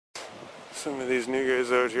Some of these new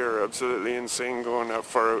guys out here are absolutely insane going that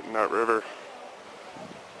far out in that river.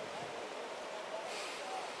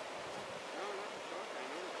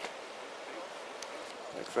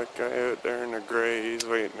 Like that guy out there in the gray, he's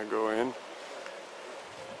waiting to go in.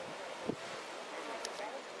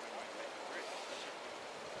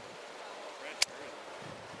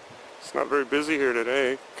 It's not very busy here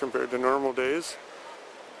today compared to normal days.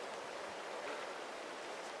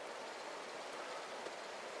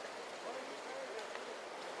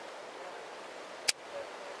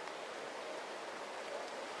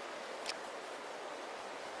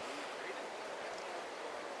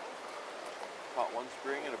 Caught one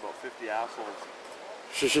spring and about 50 assholes.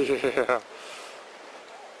 Yeah. Of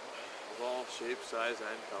all shapes, size,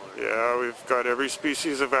 and color. Yeah, we've got every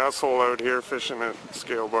species of asshole out here fishing at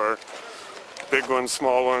Scale Bar. Big ones,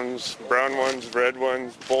 small ones, brown ones, red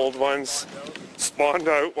ones, bold ones, spawned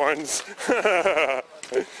out ones.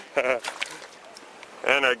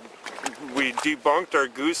 And we debunked our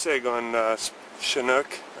goose egg on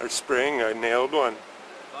Chinook, our spring. I nailed one.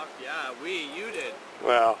 Fuck yeah, you did.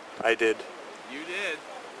 Well, I did. You did.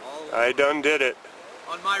 I done did it.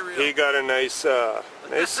 On my reel. He got a nice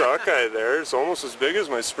sockeye there. It's almost as big as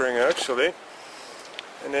my spring actually.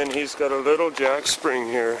 And then he's got a little jack spring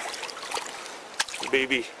here.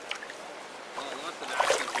 Baby. Oh, lots of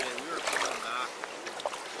action today. We were pulling back.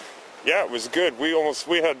 Yeah, it was good. We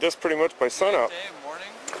had this pretty much by sunup. Morning.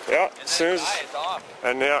 Yeah, And as soon as it's off.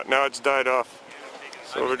 and now it's died off.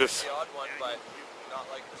 So we're just the odd one, but not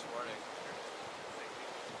like this morning.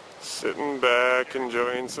 sitting back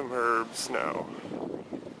enjoying some herbs now.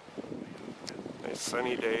 Nice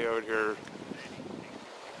sunny day out here.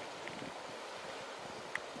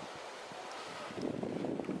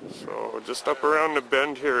 So just up around the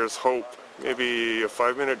bend here is Hope. Maybe a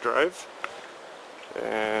 5-minute drive.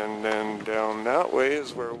 And then down that way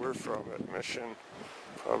is where we're from at Mission.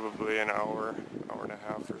 Probably an hour and a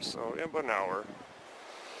half or so. Yeah, about an hour.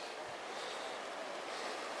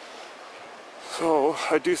 So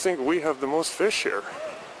I do think we have the most fish here.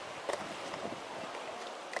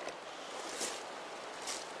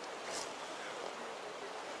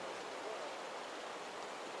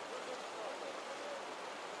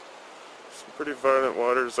 Some pretty violent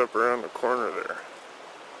waters up around the corner there.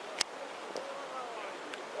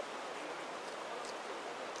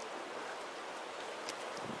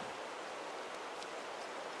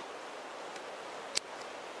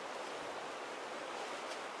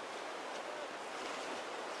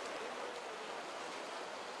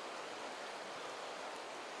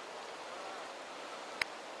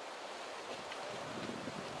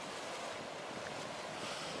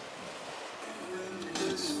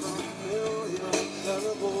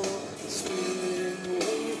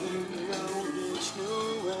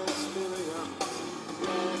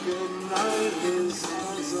 Night is